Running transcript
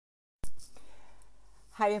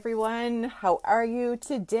Hi everyone, how are you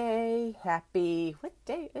today? What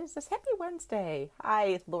day is this? Happy Wednesday.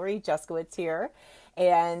 Hi, Lori Juskowitz here,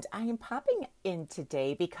 and I am popping in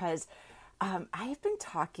today because I've been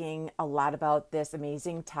talking a lot about this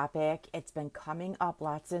amazing topic. It's been coming up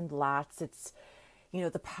lots and lots. It's,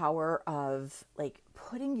 the power of like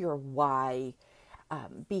putting your why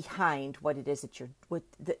behind what it is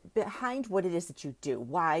that behind what it is that you do.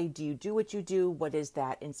 Why do you do what you do? What is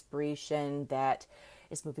that inspiration that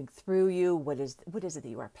is moving through you? What is it that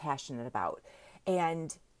you are passionate about?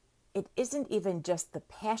 And it isn't even just the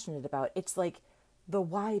passionate about, it's like the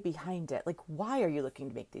why behind it. Like, why are you looking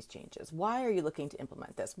to make these changes? Why are you looking to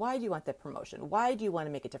implement this? Why do you want that promotion? Why do you want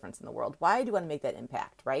to make a difference in the world? Why do you want to make that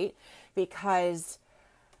impact, right? Because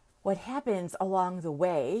what happens along the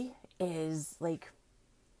way is like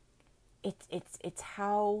it's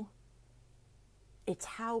how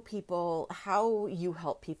how you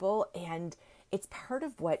help people, and it's part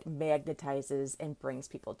of what magnetizes and brings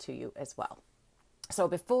people to you as well. So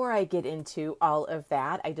before I get into all of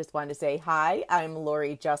that, I just wanted to say hi, I'm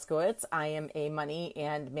Lori Juskowitz. I am a money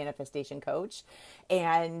and manifestation coach,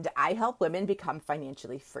 and I help women become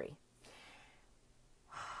financially free.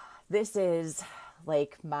 This is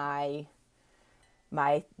like the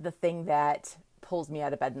thing that pulls me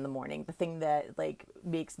out of bed in the morning, the thing that like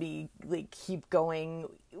makes me like keep going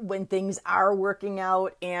when things are working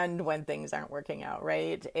out and when things aren't working out,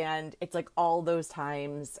 right? And it's like all those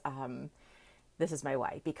times, this is my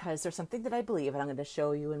why, because there's something that I believe, and I'm going to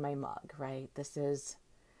show you in my mug, right? This is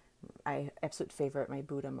my absolute favorite, my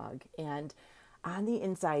Buddha mug. And on the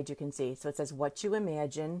inside you can see, so it says, what you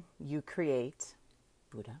imagine, you create,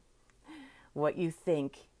 Buddha. What you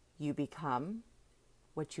think, you become.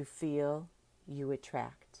 What you feel, you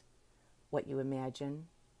attract. What you imagine,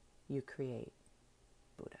 you create.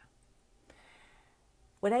 Buddha.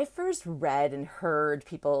 When I first read and heard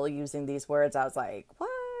people using these words, I was like, what?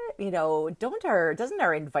 Doesn't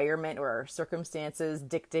our environment or our circumstances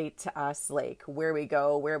dictate to us like where we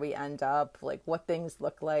go, where we end up, like what things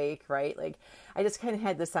look like, right? Like I just kind of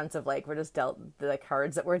had the sense of like we're just dealt the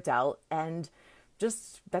cards that we're dealt, and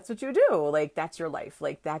just that's what you do. Like that's your life.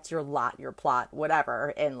 Like that's your lot, your plot,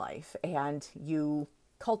 whatever in life. And you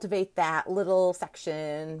cultivate that little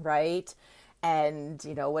section, right? And,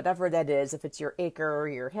 whatever that is, if it's your acre,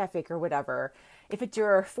 your half acre, whatever, if it's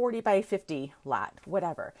your 40 by 50 lot,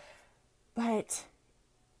 whatever. But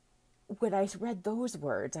when I read those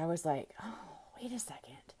words, I was like, oh, wait a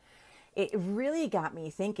second. It really got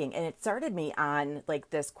me thinking, and it started me on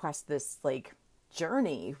like this quest, this like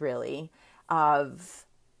journey really of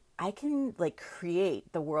I can like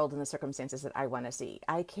create the world and the circumstances that I want to see.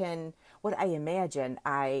 What I imagine,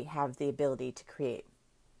 I have the ability to create.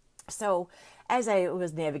 So as I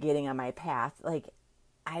was navigating on my path, like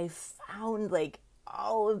I found like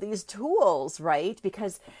all of these tools, right?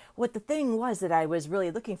 Because what the thing was that I was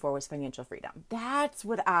really looking for was financial freedom. That's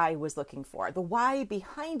what I was looking for. The why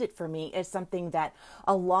behind it for me is something that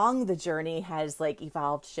along the journey has like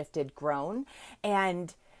evolved, shifted, grown.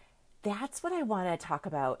 And that's what I want to talk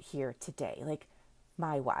about here today. Like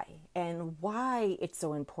my why and why it's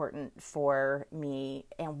so important for me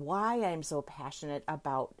and why I'm so passionate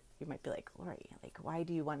about, you might be like, Lori, like, why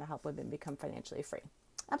do you want to help women become financially free?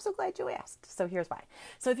 I'm so glad you asked. So here's why.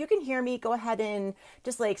 So if you can hear me, go ahead and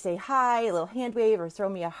just like say hi, a little hand wave, or throw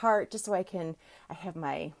me a heart just so I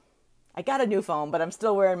got a new phone, but I'm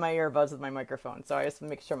still wearing my earbuds with my microphone. So I just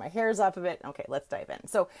make sure my hair is off of it. Okay, let's dive in.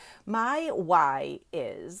 So my why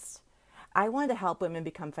is I want to help women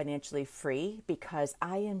become financially free because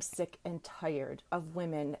I am sick and tired of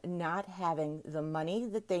women not having the money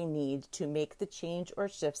that they need to make the change or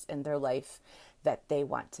shifts in their life that they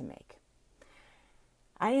want to make.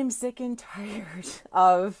 I am sick and tired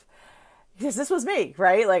of, because this was me,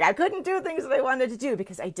 right? Like I couldn't do things that I wanted to do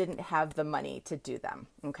because I didn't have the money to do them,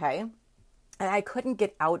 okay? And I couldn't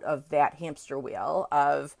get out of that hamster wheel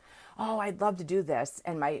of, oh, I'd love to do this.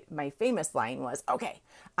 And my famous line was, okay,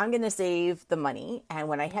 I'm going to save the money. And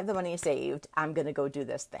when I have the money saved, I'm going to go do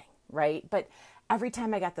this thing, right? But every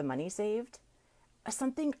time I got the money saved,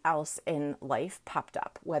 something else in life popped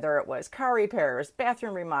up, whether it was car repairs,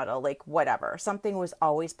 bathroom remodel, like whatever. Something was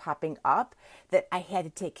always popping up that I had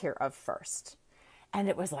to take care of first. And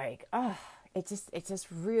it was like, oh, it's just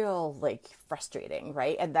real like frustrating,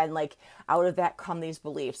 right? And then like out of that come these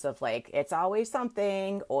beliefs of like it's always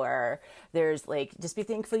something, or there's like just be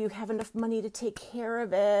thankful you have enough money to take care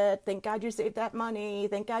of it. Thank God you saved that money.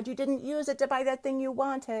 Thank God you didn't use it to buy that thing you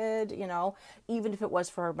wanted, you know, even if it was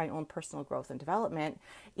for my own personal growth and development,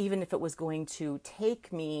 even if it was going to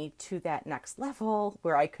take me to that next level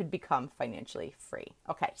where I could become financially free.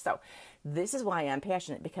 Okay, so this is why I'm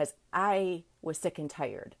passionate, because I was sick and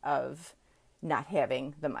tired of not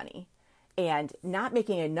having the money and not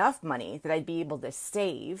making enough money that I'd be able to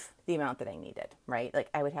save the amount that I needed, right? Like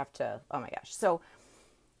I would have to, oh my gosh. So,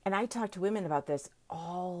 and I talk to women about this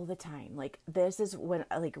all the time. Like this is when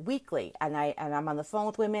like weekly, and I'm on the phone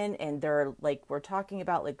with women and they're like, we're talking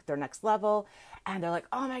about like their next level and they're like,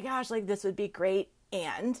 oh my gosh, like this would be great.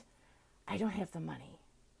 And I don't have the money.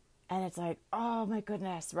 And it's like, oh my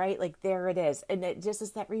goodness, right? Like there it is. And it just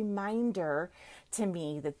is that reminder to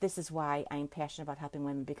me that this is why I'm passionate about helping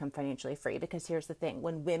women become financially free. Because here's the thing,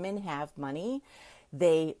 when women have money,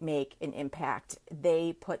 they make an impact.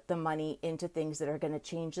 They put the money into things that are going to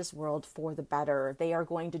change this world for the better. They are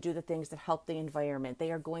going to do the things that help the environment.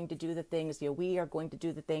 They are going to do the things, we are going to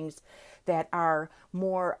do the things that are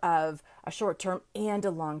more of a short-term and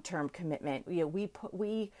a long-term commitment.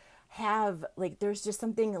 We have like there's just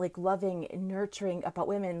something like loving and nurturing about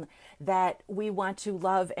women that we want to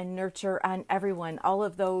love and nurture on everyone. All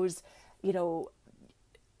of those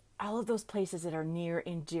places that are near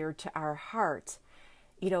and dear to our heart,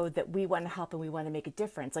 that we want to help and we want to make a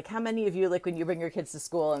difference. Like how many of you, like when you bring your kids to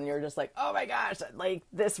school and you're just like, oh my gosh, like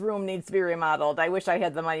this room needs to be remodeled. I wish I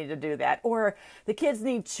had the money to do that. Or the kids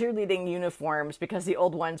need cheerleading uniforms because the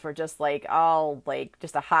old ones were just like all like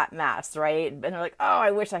just a hot mess, right? And they're like, oh,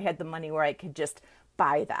 I wish I had the money where I could just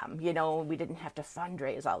buy them. We didn't have to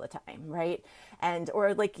fundraise all the time, right?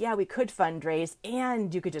 Or like, yeah, we could fundraise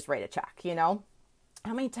and you could just write a check,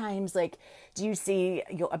 How many times, like, do you see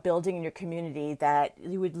a building in your community that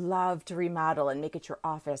you would love to remodel and make it your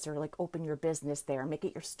office, or like open your business there, make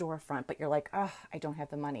it your storefront, but you're like, oh, I don't have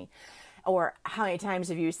the money? Or how many times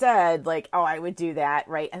have you said like, oh, I would do that,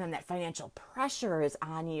 right? And then that financial pressure is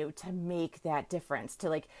on you to make that difference, to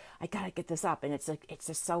like, I gotta get this up, and it's like it's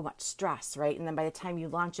just so much stress, right? And then by the time you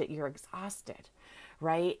launch it, you're exhausted,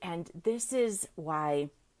 right? And this is why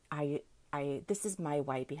this is my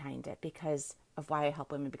why behind it, because of why I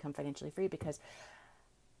help women become financially free, because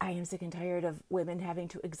I am sick and tired of women having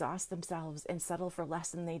to exhaust themselves and settle for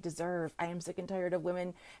less than they deserve. I am sick and tired of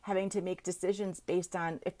women having to make decisions based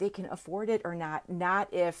on if they can afford it or not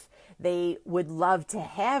if they would love to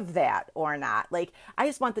have that or not. Like, I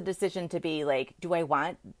just want the decision to be like, do I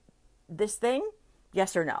want this thing?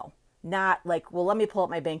 Yes or no? Not like, well, let me pull up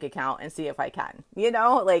my bank account and see if I can,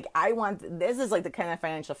 like this is like the kind of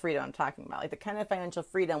financial freedom I'm talking about, like the kind of financial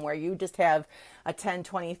freedom where you just have a 10,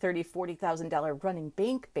 20, 30, $40,000 running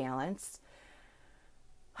bank balance,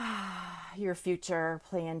 your future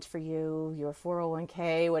planned for you, your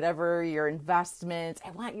 401k, whatever, your investments. I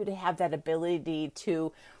want you to have that ability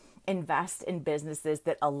to invest in businesses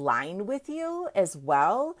that align with you as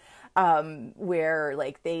well, where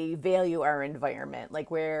like they value our environment,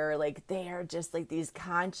 like where like they are just like these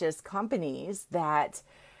conscious companies that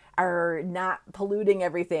are not polluting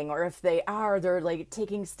everything, or if they are, they're like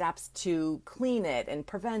taking steps to clean it and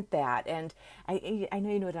prevent that. And I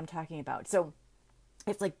know you know what I'm talking about. So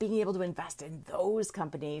it's like being able to invest in those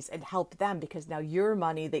companies and help them, because now your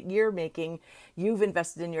money that you're making, you've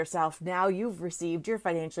invested in yourself. Now you've received, you're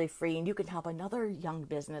financially free, and you can help another young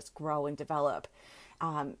business grow and develop.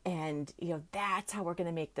 And that's how we're going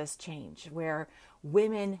to make this change, where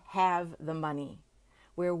women have the money,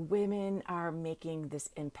 where women are making this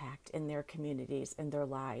impact in their communities, in their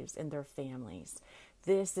lives, in their families.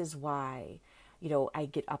 This is why I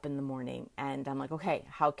get up in the morning and I'm like, okay,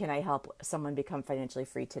 how can I help someone become financially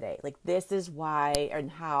free today? Like, this is why and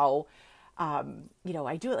how, I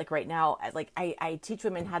do it. Like right now, like I teach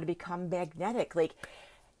women how to become magnetic. Like,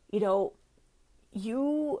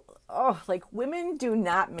 women do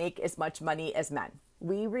not make as much money as men.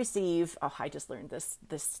 We receive, I just learned this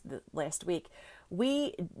last week.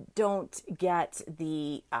 We don't get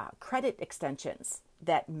the credit extensions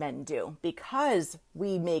that men do because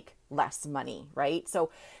we make less money, right? So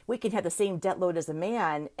we can have the same debt load as a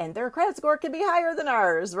man and their credit score can be higher than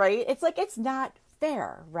ours, right? It's like, it's not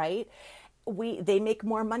fair, right? They make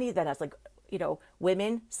more money than us. Like,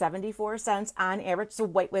 women, 74 cents on average. So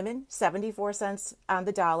white women, 74 cents on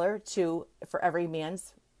the dollar for every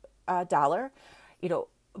man's dollar.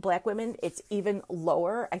 Black women, it's even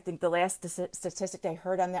lower. I think the last statistic I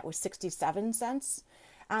heard on that was 67 cents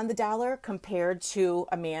on the dollar compared to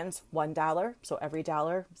a man's $1. So every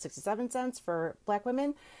dollar, 67 cents for Black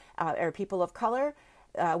women, or people of color,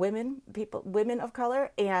 women of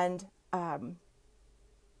color, and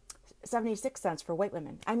 76 cents for white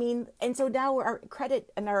women. I mean, and so now our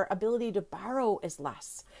credit and our ability to borrow is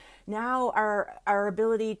less. Now our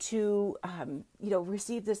ability to,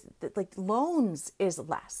 receive this, like loans is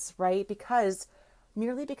less, right?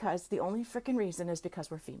 Merely because the only freaking reason is because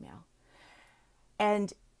we're female.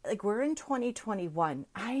 And like, we're in 2021.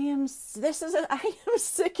 I am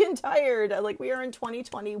sick and tired. Like, we are in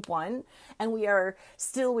 2021 and we are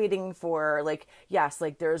still waiting for, like, yes,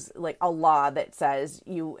 like there's like a law that says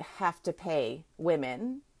you have to pay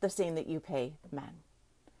women the same that you pay men.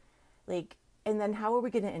 Like, and then how are we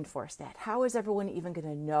going to enforce that? How is everyone even going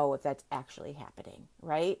to know if that's actually happening,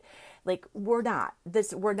 right? Like, we're not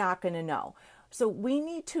going to know. So we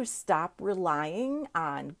need to stop relying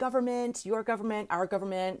on government, your government, our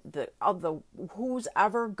government, the whose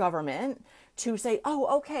ever government, to say, oh,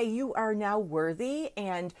 okay, you are now worthy,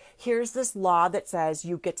 and here's this law that says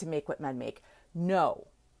you get to make what men make. No,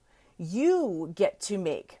 you get to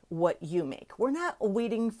make what you make. We're not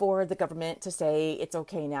waiting for the government to say it's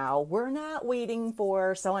okay now. We're not waiting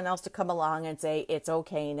for someone else to come along and say it's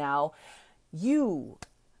okay now. You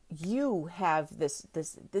have this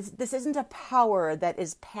isn't a power that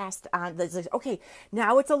is passed on. That's like, okay,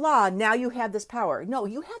 now it's a law. Now you have this power. No,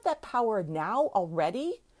 you have that power now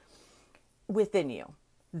already within you.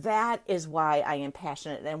 That is why I am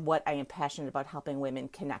passionate, and what I am passionate about helping women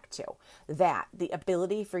connect to. That, the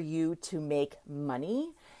ability for you to make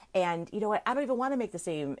money. And you know what? I don't even want to make the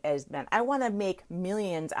same as men. I want to make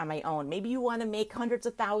millions on my own. Maybe you want to make hundreds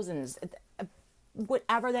of thousands.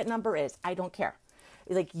 Whatever that number is, I don't care.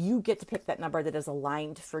 Like, you get to pick that number that is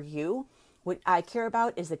aligned for you. What I care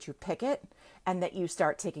about is that you pick it and that you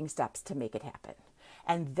start taking steps to make it happen.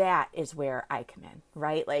 And that is where I come in,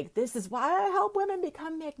 right? Like, this is why I help women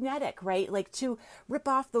become magnetic, right? Like, to rip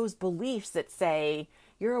off those beliefs that say,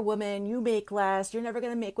 you're a woman, you make less, you're never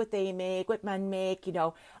going to make what they make, what men make,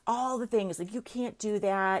 all the things. Like, you can't do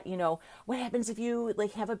that. What happens if you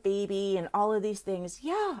like have a baby and all of these things?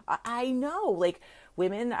 Yeah, I know. Like,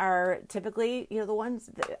 women are typically, the ones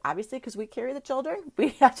that, obviously, because we carry the children, we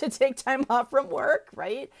have to take time off from work,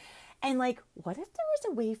 right? And like, what if there was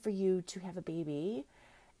a way for you to have a baby,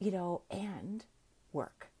 and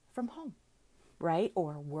work from home, right?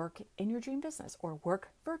 Or work in your dream business, or work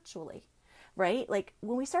virtually, right? Like,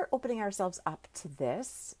 when we start opening ourselves up to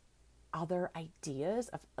this, other ideas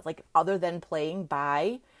of, like, other than playing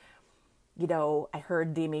by, I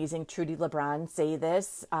heard the amazing Trudy LeBron say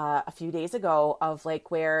this a few days ago, of like,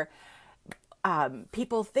 where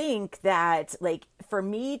people think that, like, for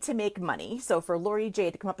me to make money, so for Lori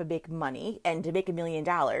J to come up and make money and to make $1 million,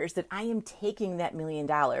 that I am taking that $1 million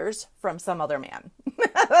from some other man.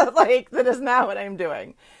 Like, that is not what I'm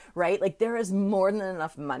doing, right? Like, there is more than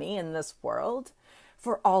enough money in this world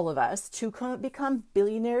for all of us to become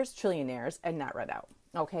billionaires, trillionaires, and not run out.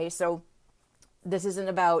 Okay, so this isn't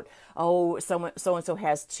about, so-and-so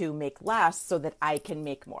has to make less so that I can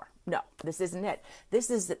make more. No, this isn't it. This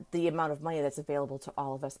is the amount of money that's available to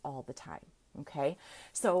all of us all the time. Okay.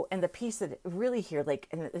 So, and the piece that really here, like,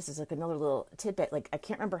 and this is like another little tidbit, like, I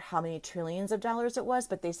can't remember how many trillions of dollars it was,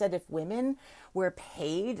 but they said if women were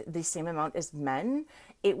paid the same amount as men,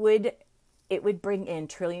 it would bring in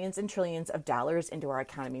trillions and trillions of dollars into our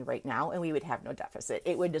economy right now, and we would have no deficit.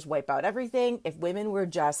 It would just wipe out everything if women were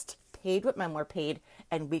just paid what men were paid,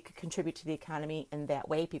 and we could contribute to the economy in that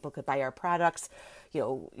way. People could buy our products,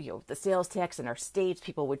 the sales tax in our states,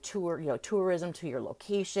 people would tour, tourism to your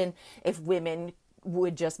location, if women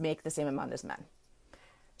would just make the same amount as men.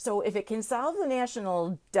 So if it can solve the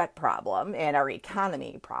national debt problem and our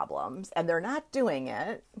economy problems, and they're not doing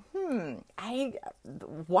it,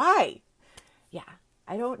 why? Yeah,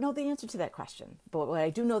 I don't know the answer to that question. But what I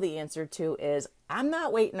do know the answer to is, I'm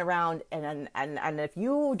not waiting around. And if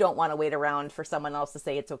you don't want to wait around for someone else to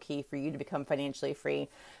say it's okay for you to become financially free,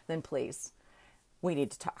 then please, we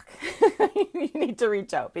need to talk. You need to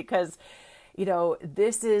reach out, because,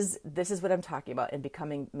 this is what I'm talking about in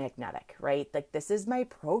becoming magnetic, right? Like, this is my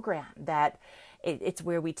program that it's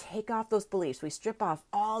where we take off those beliefs. We strip off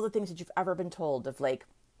all the things that you've ever been told of, like,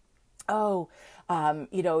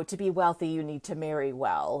 to be wealthy, you need to marry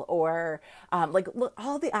well, or look,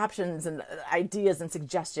 all the options and ideas and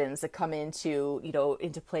suggestions that come into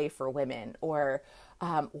play for women, or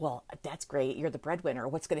Well, that's great. You're the breadwinner.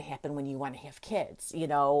 What's going to happen when you want to have kids,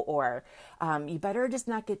 or you better just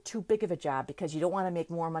not get too big of a job because you don't want to make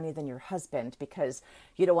more money than your husband because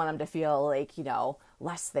you don't want him to feel like,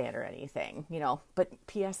 less than or anything, But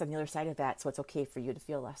P.S. on the other side of that, so it's okay for you to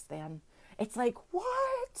feel less than. It's like,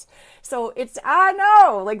 what? So I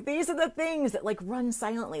know, like, these are the things that, like, run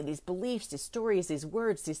silently, these beliefs, these stories, these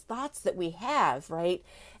words, these thoughts that we have, right?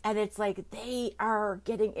 And it's like they are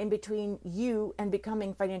getting in between you and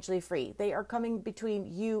becoming financially free. They are coming between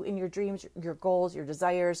you and your dreams, your goals, your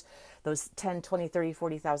desires, those $10, $20, $30,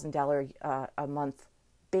 $40,000 a month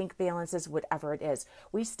bank balances, whatever it is.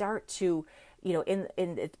 We start to, in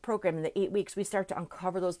the program, in the 8 weeks, we start to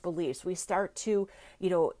uncover those beliefs. We start to,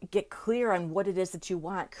 get clear on what it is that you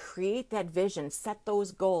want, create that vision, set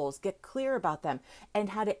those goals, get clear about them, and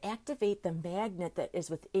how to activate the magnet that is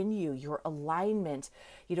within you, your alignment,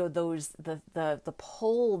 the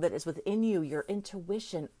pull that is within you, your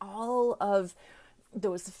intuition, all of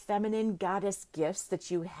those feminine goddess gifts that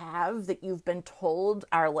you have that you've been told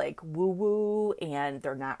are like woo-woo and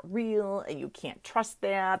they're not real and you can't trust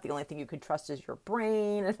that. The only thing you can trust is your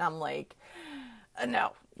brain. And I'm like,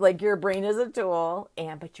 no, like your brain is a tool,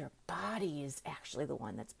 but your body is actually the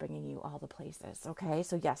one that's bringing you all the places. Okay.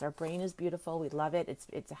 So yes, our brain is beautiful. We love it.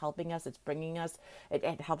 It's helping us. It's bringing us,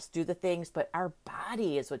 it helps do the things, but our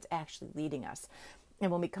body is what's actually leading us. And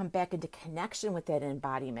when we come back into connection with that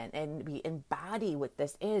embodiment and we embody what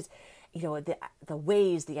this is, the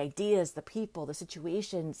ways, the ideas, the people, the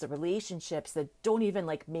situations, the relationships that don't even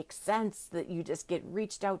like make sense, that you just get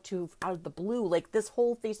reached out to out of the blue. Like this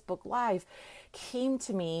whole Facebook Live came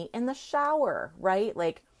to me in the shower, right?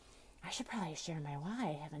 Like, I should probably share my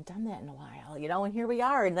why. I haven't done that in a while, and here we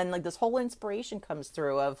are. And then like this whole inspiration comes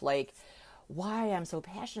through of like why I'm so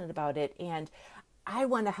passionate about it. And I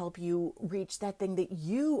want to help you reach that thing that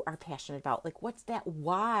you are passionate about. Like, what's that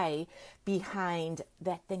why behind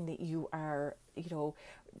that thing that you are,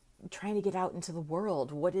 trying to get out into the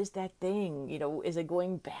world? What is that thing? Is it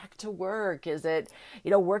going back to work? Is it,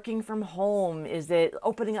 working from home? Is it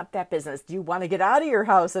opening up that business? Do you want to get out of your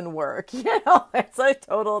house and work? It's a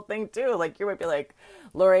total thing too. Like you might be like,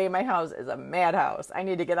 Lori, my house is a madhouse. I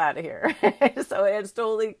need to get out of here. So it's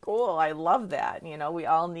totally cool. I love that. We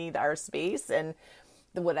all need our space. And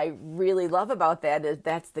what I really love about that is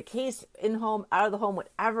that's the case in home, out of the home,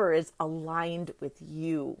 whatever is aligned with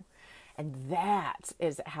you. And that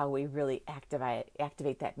is how we really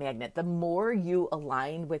activate that magnet. The more you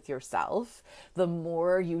align with yourself, the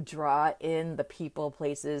more you draw in the people,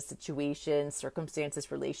 places, situations,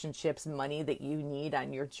 circumstances, relationships, money that you need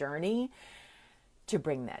on your journey to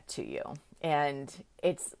bring that to you. And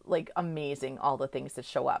it's like amazing, all the things that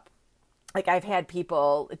show up. Like I've had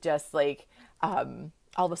people just like,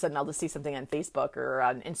 all of a sudden I'll just see something on Facebook or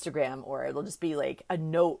on Instagram, or it'll just be like a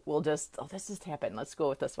note will just, this just happened. Let's go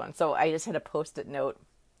with this one. So I just had a Post-it note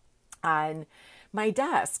on my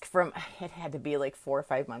desk it had to be like 4 or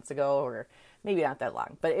 5 months ago, or maybe not that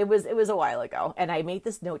long, but it was a while ago. And I made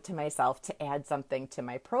this note to myself to add something to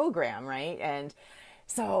my program. Right. And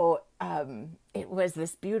so, it was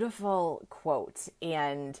this beautiful quote,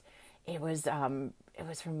 and it was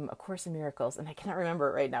from A Course in Miracles, and I cannot remember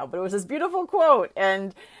it right now, but it was this beautiful quote.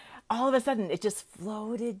 And all of a sudden it just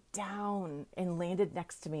floated down and landed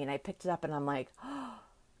next to me. And I picked it up and I'm like, oh,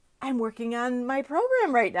 I'm working on my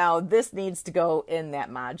program right now. This needs to go in that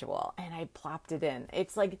module. And I plopped it in.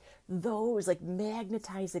 It's like those like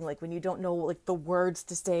magnetizing, like when you don't know like the words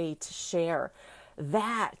to say, to share.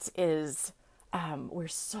 That is where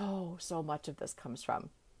so much of this comes from.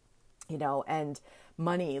 And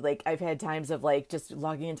money, like I've had times of like just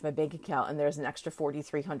logging into my bank account and there's an extra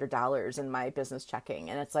 $4,300 in my business checking.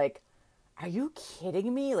 And it's like, are you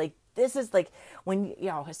kidding me? Like, this is like when,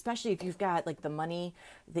 especially if you've got like the money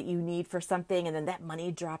that you need for something and then that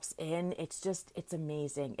money drops in, it's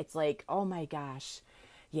amazing. It's like, oh my gosh.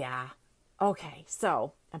 Yeah. Okay.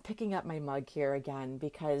 So I'm picking up my mug here again,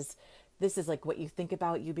 because this is like what you think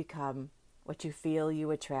about, you become. What you feel,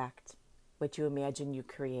 you attract. What you imagine, you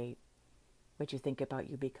create. What you think about,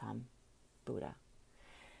 you become. Buddha.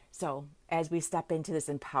 So as we step into this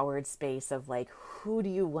empowered space of like, who do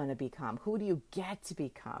you want to become? Who do you get to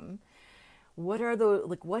become?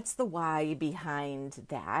 What's the why behind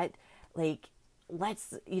that? Like,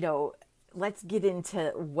 let's get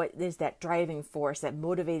into what is that driving force, that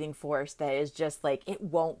motivating force that is just like, it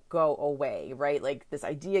won't go away, right? Like this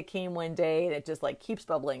idea came one day and it just like keeps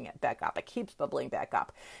bubbling back up. It keeps bubbling back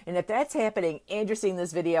up. And if that's happening and you're seeing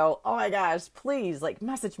this video, oh my gosh, please like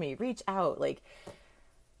message me, reach out. Like,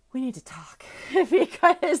 we need to talk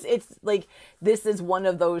because it's like, this is one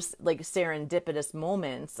of those like serendipitous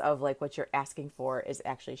moments of like what you're asking for is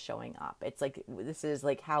actually showing up. It's like, this is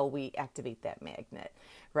like how we activate that magnet,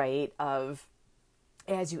 right? Of,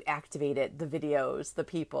 as you activate it, the videos, the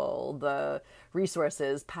people, the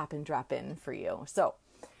resources pop and drop in for you. So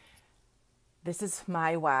this is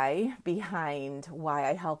my why behind why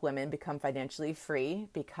I help women become financially free,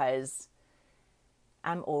 because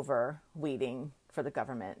I'm over waiting for the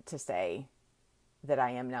government to say that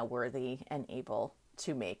I am now worthy and able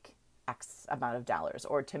to make X amount of dollars,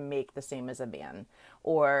 or to make the same as a man,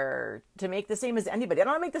 or to make the same as anybody. I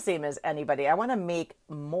don't want to make the same as anybody. I want to make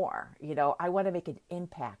more. You know, I want to make an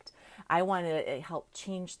impact. I want to help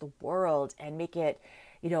change the world and make it,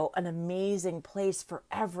 you know, an amazing place for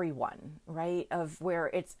everyone, right? Of where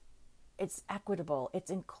it's equitable,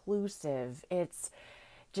 it's inclusive, it's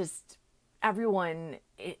just everyone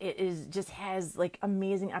it is just has like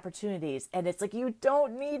amazing opportunities. And it's like, you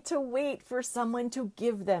don't need to wait for someone to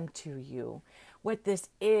give them to you. What this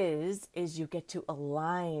is you get to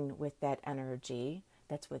align with that energy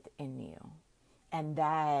that's within you. And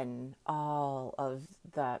then all of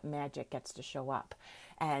the magic gets to show up.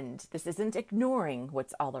 And this isn't ignoring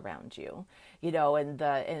what's all around you, you know, and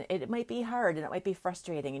it might be hard and it might be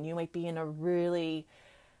frustrating, and you might be in a really,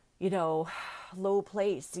 you know, low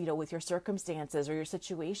place, you know, with your circumstances or your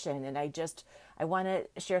situation. And I want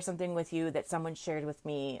to share something with you that someone shared with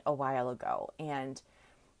me a while ago. And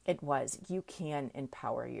it was, you can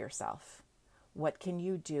empower yourself. What can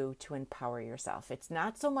you do to empower yourself? It's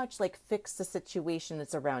not so much like fix the situation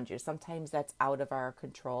that's around you. Sometimes that's out of our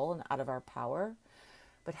control and out of our power.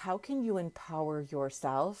 But how can you empower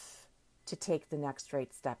yourself to take the next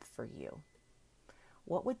right step for you?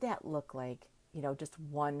 What would that look like? You know, just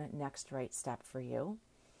one next right step for you.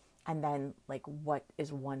 And then like, what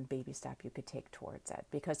is one baby step you could take towards it?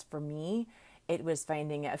 Because for me, it was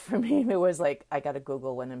finding it. For me, it was like, I got to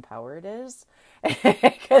Google what empowered is,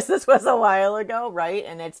 because this was a while ago, right?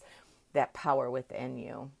 And it's that power within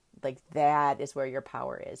you. Like, that is where your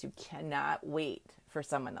power is. You cannot wait for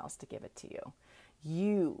someone else to give it to you.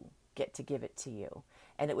 You get to give it to you.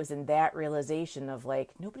 And it was in that realization of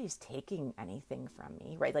like, nobody's taking anything from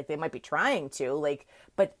me, right? Like, they might be trying to, like,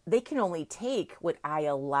 but they can only take what I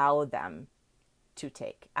allow them to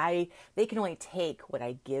take. They can only take what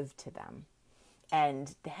I give to them.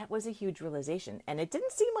 And that was a huge realization. And it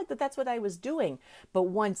didn't seem like that's what I was doing. But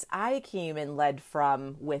once I came and led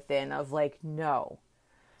from within of like, no,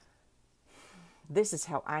 this is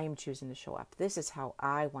how I am choosing to show up. This is how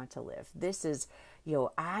I want to live. This is, you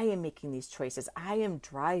know, I am making these choices. I am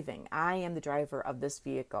driving. I am the driver of this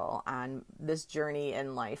vehicle on this journey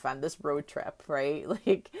in life, on this road trip, right?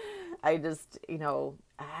 Like, I just, you know,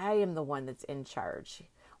 I am the one that's in charge.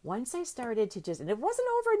 Once I started to just, and it wasn't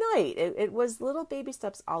overnight, it was little baby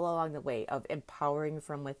steps all along the way of empowering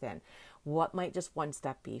from within. What might just one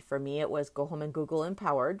step be? For me, it was go home and Google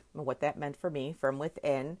empowered, and what that meant for me from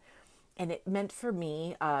within. And it meant for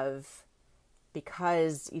me of,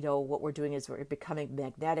 because, you know, what we're doing is we're becoming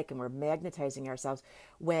magnetic and we're magnetizing ourselves.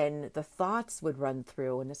 When the thoughts would run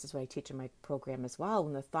through, and this is what I teach in my program as well,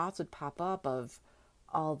 when the thoughts would pop up of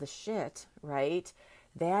all the shit, right?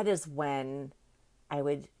 That is when I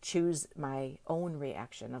would choose my own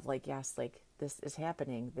reaction of like, yes, like, this is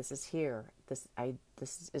happening. This is here. This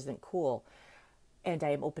isn't cool. And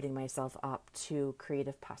I am opening myself up to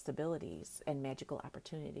creative possibilities and magical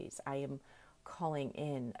opportunities. I am calling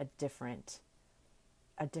in a different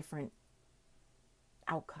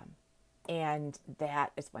outcome. And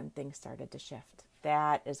that is when things started to shift.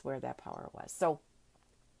 That is where that power was. So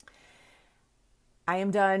I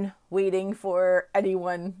am done waiting for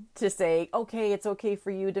anyone to say, okay, it's okay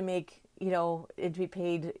for you to make, you know, it to be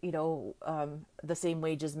paid, you know, the same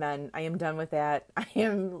wage as men. I am done with that. I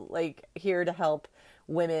am like here to help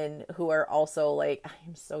women who are also like, I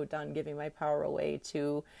am so done giving my power away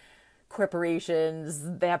to corporations,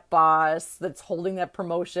 that boss that's holding that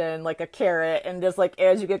promotion like a carrot, and just like,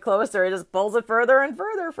 as you get closer, it just pulls it further and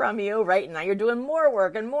further from you, right? And now you're doing more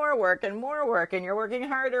work and more work and more work, and you're working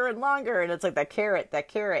harder and longer, and it's like that carrot.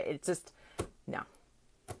 It's just, no,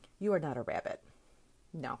 you are not a rabbit.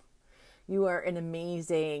 No, you are an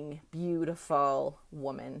amazing, beautiful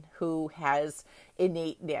woman who has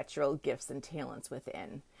innate natural gifts and talents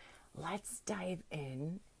within. Let's dive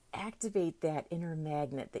in, activate that inner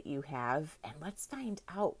magnet that you have, and let's find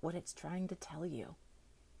out what it's trying to tell you.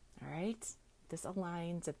 All right? If this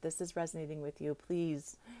aligns, if this is resonating with you,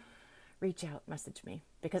 please reach out, message me,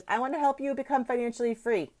 because I want to help you become financially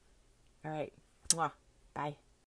free. All right. Mwah. Bye.